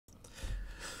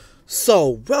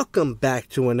So, welcome back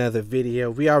to another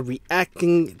video. We are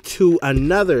reacting to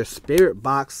another Spirit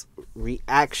Box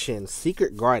reaction,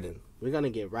 Secret Garden. We're going to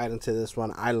get right into this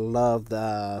one. I love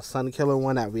the Sun Killer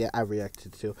one that I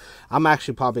reacted to. I'm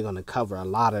actually probably going to cover a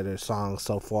lot of their songs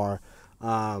so far.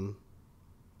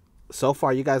 So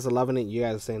far, you guys are loving it. You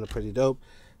guys are saying they're pretty dope.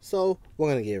 So, we're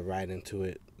going to get right into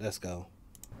it. Let's go.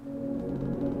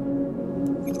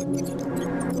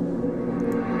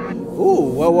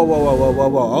 Ooh,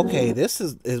 whoa. Okay, this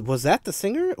was that the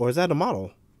singer or is that a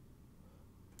model?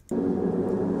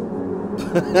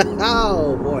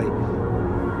 Oh, boy.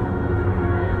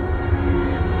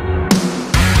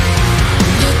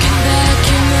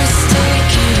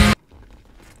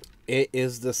 It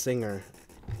is the singer.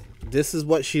 This is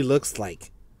what she looks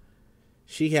like.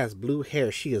 She has blue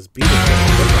hair. She is beautiful.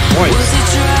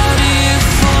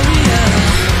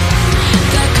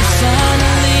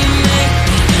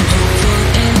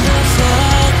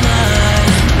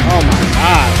 Oh my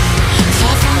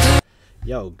God.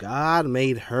 Yo, God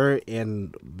made her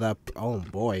in the... Oh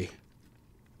boy.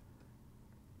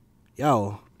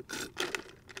 Yo.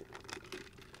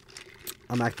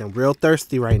 I'm acting real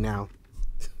thirsty right now.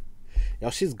 Yo,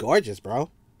 she's gorgeous,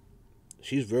 bro.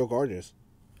 She's real gorgeous.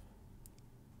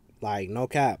 Like, no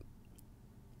cap.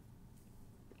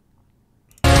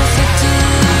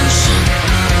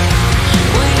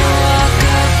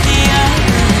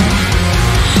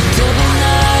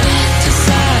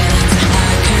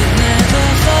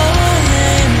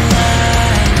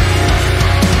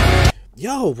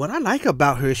 Yo, what I like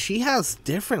about her, she has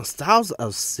different styles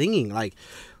of singing. Like,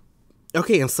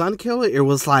 okay, in Sun Killer, it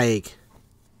was like,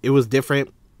 it was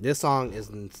different. This song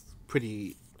is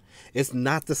pretty, it's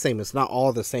not the same. It's not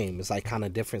all the same. It's like kind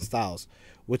of different styles,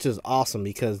 which is awesome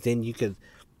because then you could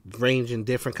range in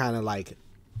different kind of like,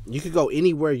 you could go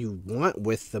anywhere you want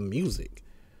with the music,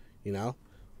 you know?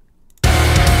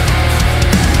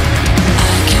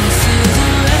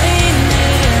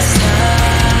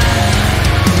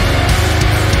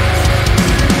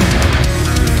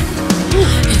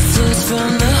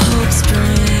 From the hope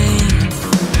spring,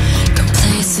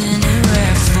 complacent and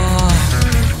rare for.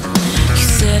 You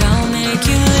said I'll make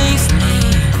you leave me.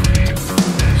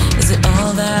 Is it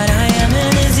all that I am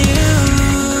and is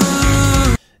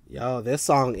you? Yo, this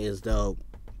song is dope.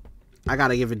 I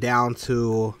gotta give it down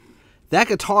to that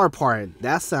guitar part.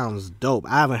 That sounds dope.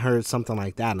 I haven't heard something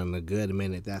like that in a good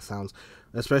minute. That sounds,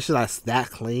 especially that's that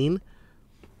clean.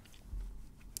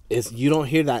 You don't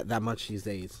hear that much these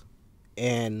days.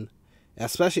 And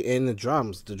especially in the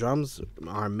drums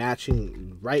are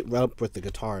matching right up with the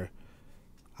guitar.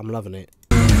 I'm loving it.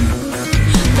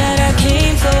 That I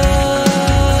came for,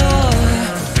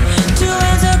 two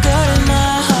hands are good in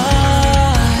my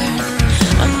heart.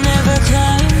 I never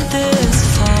climbed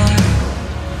this far,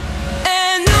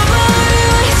 and nobody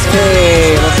waits for me.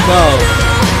 Hey, let's go.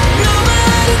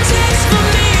 Nobody takes from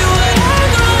me what I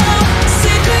know.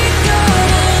 Secret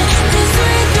garden, this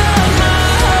we got my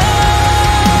heart.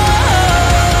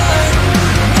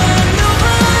 And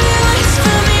nobody waits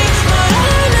for me what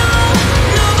I know.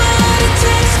 Nobody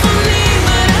takes from me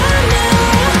what I know.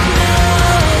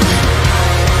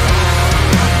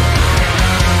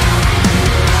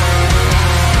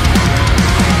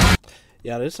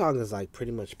 Yeah, this song is like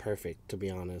pretty much perfect, to be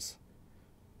honest.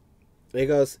 It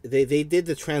goes, they did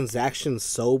the transaction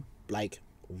so like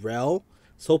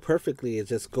so perfectly. It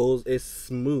just goes, it's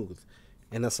smooth,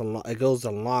 and it goes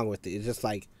along with it. It's just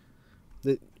like,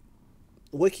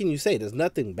 what can you say? There's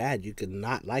nothing bad you could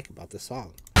not like about this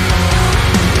song.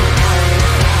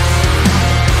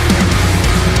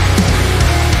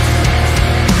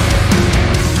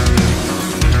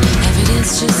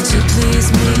 Evidence just to please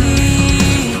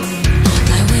me.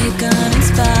 I wake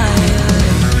uninspired.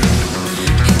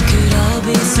 It could all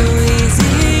be so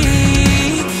easy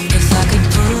if I could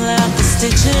pull out the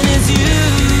stitch and it's you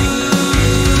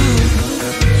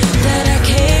that I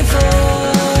came for.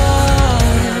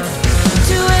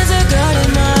 Two hands are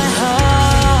guarding my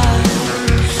heart.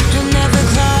 I never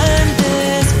climbed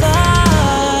this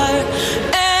far,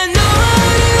 and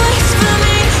nobody waits for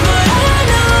me what I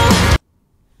know.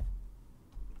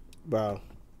 Bro,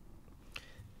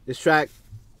 this track,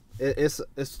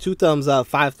 it's 2 thumbs up,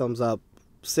 5 thumbs up,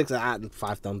 6 out and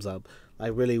 5 thumbs up.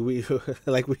 Like really, we're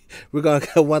gonna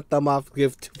get 1 thumb off,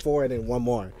 give 4 and then 1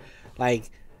 more.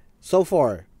 Like, so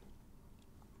far,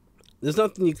 there's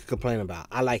nothing you can complain about.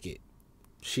 I like it.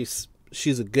 She's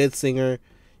a good singer,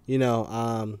 you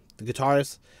know. The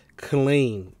guitarist,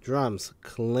 clean. Drums,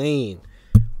 clean.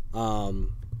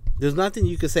 There's nothing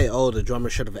you can say, oh, the drummer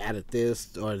should have added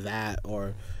this or that,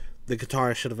 or the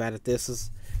guitarist should have added this.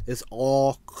 It's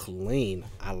all clean.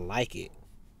 I like it.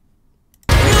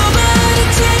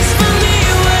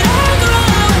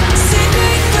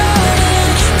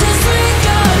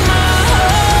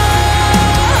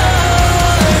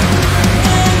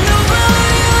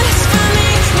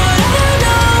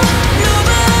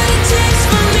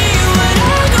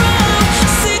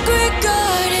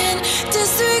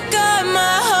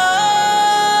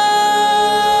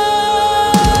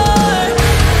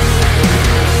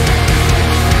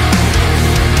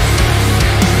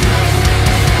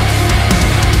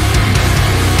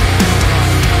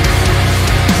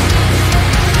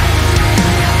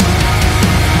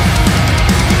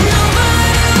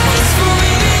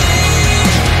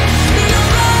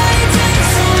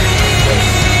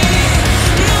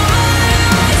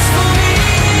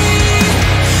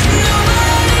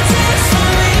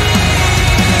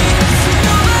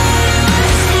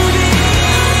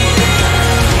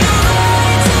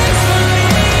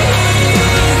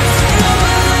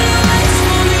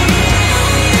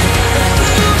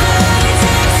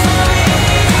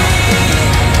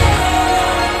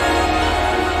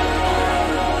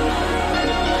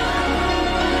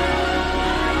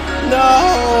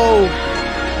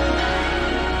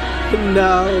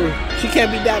 No, she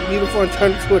can't be that beautiful and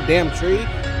turn into a damn tree.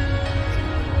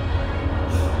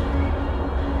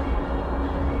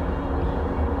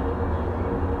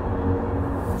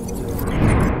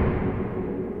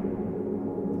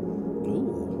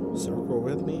 Ooh, circle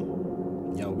with me.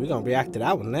 Yo, we're gonna react to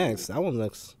that one next. That one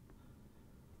looks,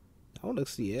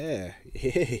 yeah.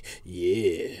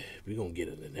 Yeah. We're gonna get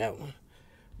into that one.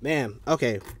 Man,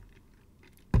 okay.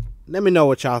 Let me know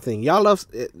what y'all think.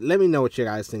 Let me know what you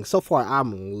guys think. So far,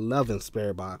 I'm loving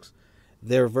Spirit Box.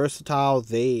 They're versatile.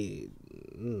 They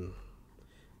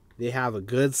have a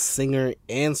good singer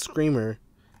and screamer.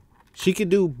 She could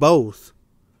do both.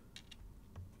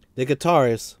 The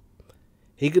guitarist,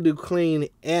 he could do clean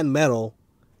and metal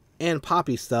and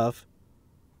poppy stuff.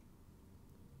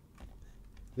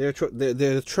 They're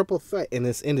a triple threat in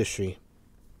this industry.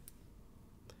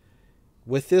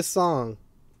 With this song,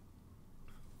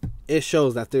 it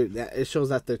shows that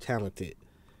they're talented.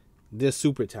 They're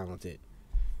super talented.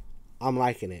 I'm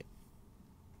liking it.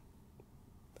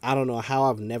 I don't know how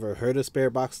I've never heard of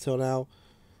Spirit Box till now.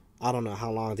 I don't know how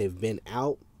long they've been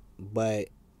out, but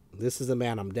this is a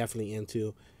band I'm definitely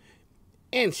into.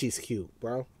 And she's cute,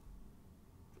 bro.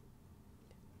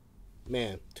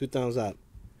 Man, 2 thumbs up.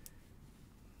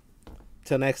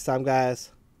 Till next time,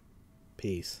 guys.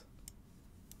 Peace.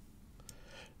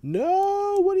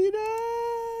 No, what are you doing?